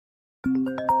You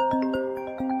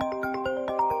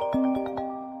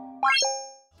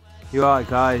alright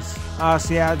guys,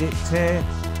 RC Addicts here.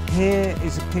 Here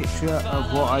is a picture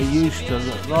of what I used to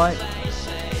look like.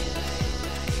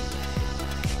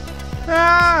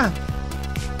 Ah!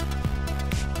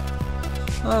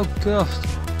 Oh god.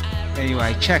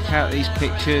 Anyway, check out these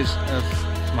pictures of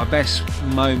my best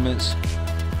moments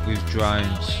with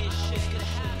drones.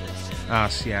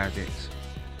 RC Addicts.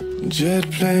 Jet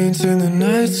planes in the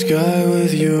night sky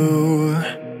with you,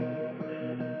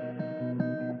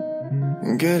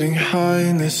 getting high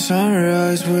in the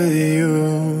sunrise with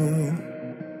you,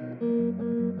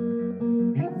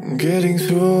 getting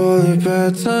through all the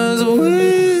bad times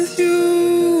with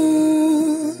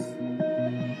you.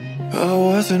 I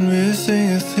wasn't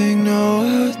missing a thing, no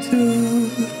I do.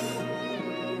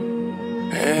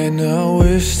 And I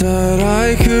wish that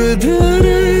I could build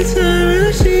a time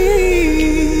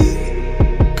machine,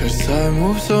 'cause time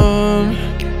moves on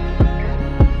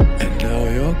and now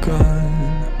you're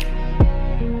gone.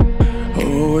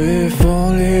 Oh, if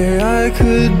only I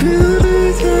could build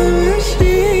a time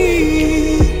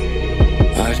machine,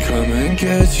 I'd come and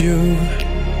get you.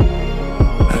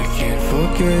 I can't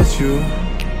forget you.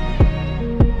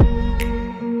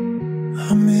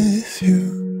 I miss you,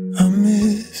 I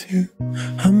miss you,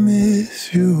 I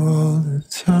miss you all the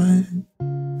time.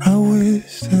 I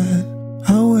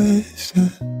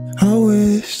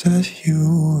wish that you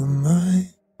were mine.